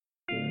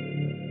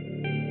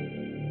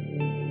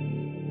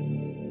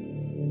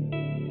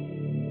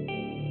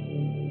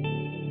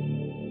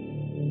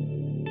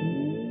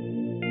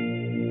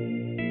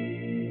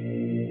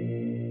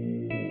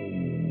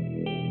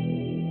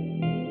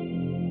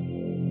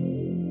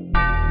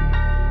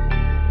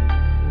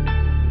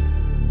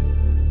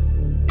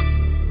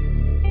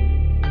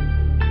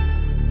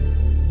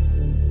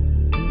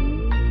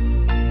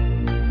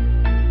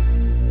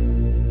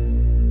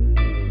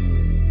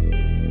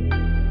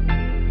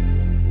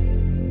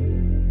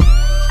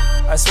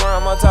I swear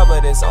I'm on top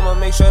of this. I'ma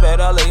make sure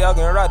that all of y'all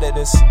can ride to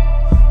this.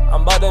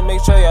 I'm about to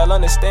make sure y'all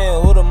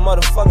understand who the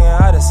motherfucking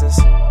hottest is.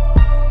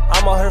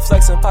 I'm out here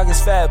flexing, pockets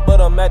fat, but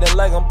I'm acting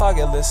like I'm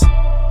pocketless.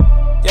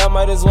 Y'all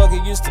might as well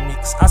get used to me,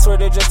 cause I swear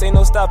there just ain't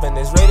no stopping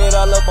this. Rated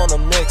all up on the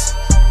mix.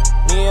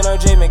 Me and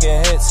RJ making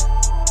hits.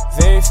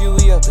 Very few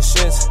we up the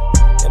shits.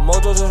 And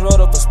Mojo just rolled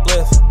up a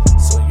spliff.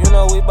 So you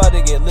know we bout to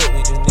get lit.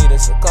 We just need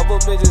us a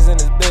couple bitches in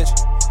this bitch.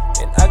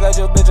 And I got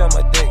your bitch on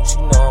my dick. She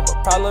know I'm a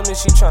problem and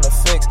she tryna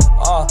fix.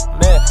 Aw,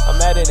 man, I'm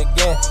at it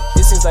again.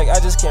 It seems like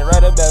I just can't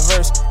write a bad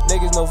verse.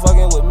 Niggas no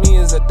fucking with me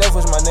is a death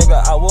wish, my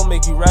nigga. I will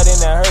make you ride in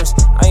that hearse.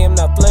 I am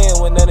not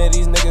playing with none of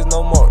these niggas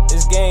no more.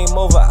 It's game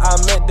over, I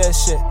meant that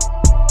shit.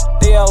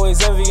 They always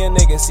envy a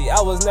nigga. See,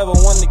 I was never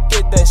one to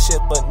get that shit,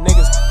 but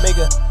niggas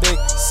make a big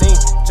scene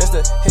just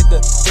to hit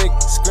the big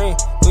screen.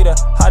 We the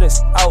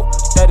hottest out,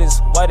 that is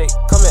why they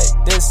come at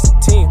this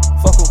team.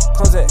 Fuck who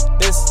comes at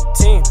this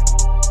team.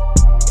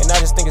 And I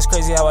just think it's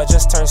crazy how I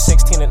just turned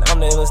 16 and I'm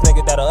the illest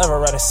nigga that'll ever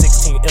ride a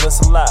 16.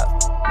 Illest alive.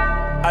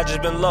 I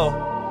just been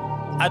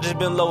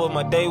low with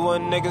my day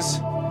one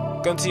niggas.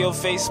 Gun to your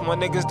face, my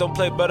niggas don't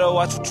play better.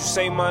 Watch what you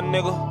say, my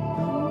nigga.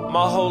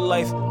 My whole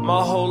life,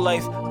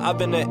 I've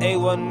been an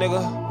A1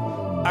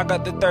 nigga. I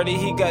got the 30,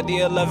 he got the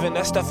 11.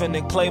 That's Stephen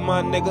and Klay,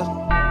 my nigga.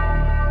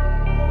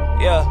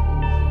 Yeah,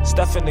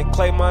 Stephen and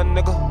Klay, my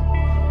nigga.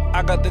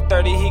 I got the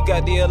 30, he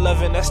got the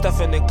 11. That's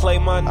Stephen and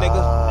Klay, my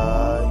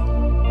nigga.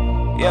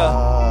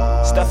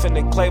 Yeah, Stephen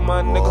and Klay,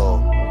 my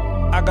nigga.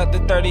 I got the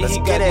 30, he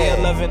got the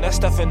 11. That's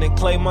Stephen and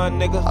Klay, my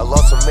nigga. I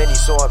lost so many,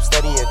 so I'm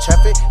steady in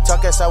traffic.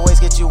 Talk as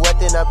always, get you wet,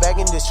 then I'm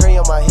bagging this tray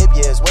on my hip.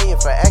 Yeah, it's waiting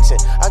for action.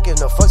 I give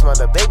no fucks, man,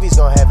 the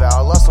baby's gon' have it. I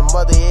lost some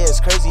mother, yeah,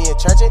 it's crazy and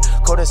tragic.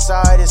 Cold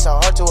inside, it's so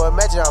hard to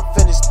imagine. I'm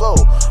finished blow.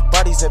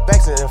 Bodies and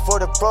backs, and for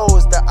the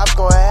pros, the ops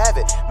gon'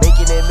 have it.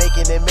 Making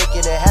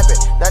it happen.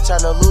 Not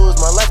trying to lose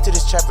my life to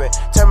this trapping.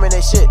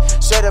 Terminate shit,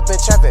 straight up in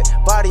traffic.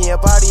 Body and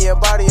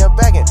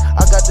bagging.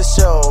 I got the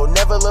show,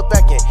 never look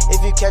back in.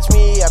 If you catch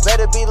me, I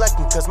better be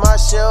lucky. Cause my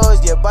shells,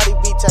 your body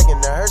be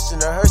tagging. The hearse,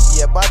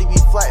 your body be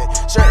flattened.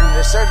 Shirt in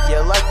the shirt,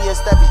 your life be a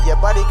stabby. Your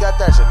body got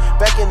thrashing.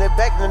 Back in the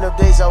back, then them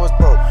days I was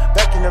broke.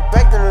 Back in the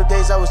back, then them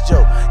days I was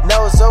joke.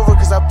 Now it's over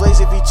cause I blaze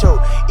if he choke.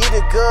 Eat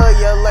it good,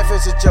 your life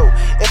is a joke.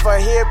 If I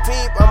hear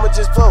peep, I'ma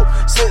just blow.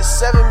 6,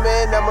 7,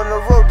 man, I'm on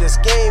the road. This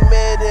game,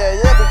 man,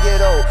 it'll never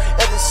get old.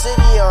 At the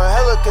city on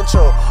hella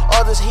control.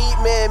 All this heat,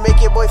 man,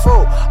 make your boy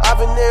fold. I've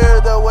been there,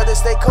 the weather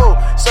stay cold.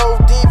 So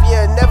deep,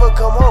 yeah, never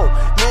come home.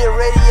 Me and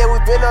Rady, yeah, we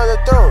been on the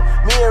throne.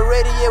 Me and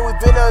Rady, yeah, we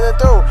been on the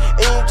throne.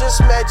 And you just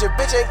mad your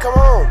bitch ain't come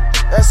home.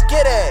 Let's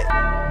get it.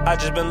 I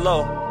just been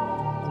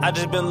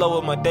low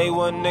with my day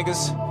one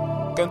niggas.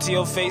 Gun to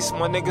your face,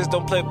 my niggas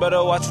don't play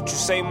better. Watch what you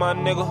say, my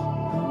nigga.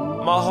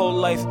 My whole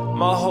life,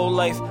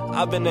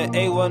 I've been an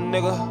A1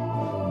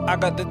 nigga. I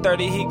got the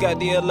 30, he got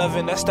the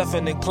 11. That's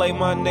Stephen and Klay,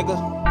 my nigga.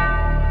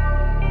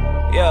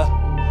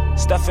 Yeah,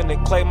 Stephen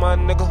and Klay, my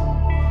nigga.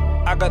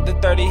 I got the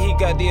 30, he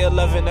got the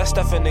 11. That's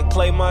Stephen and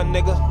Klay, my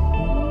nigga.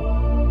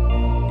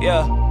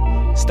 Yeah,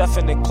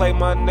 Stephen and Klay,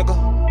 my nigga.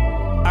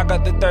 I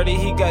got the 30,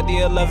 he got the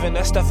 11.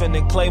 That's Stephen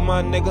and Klay,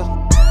 my nigga.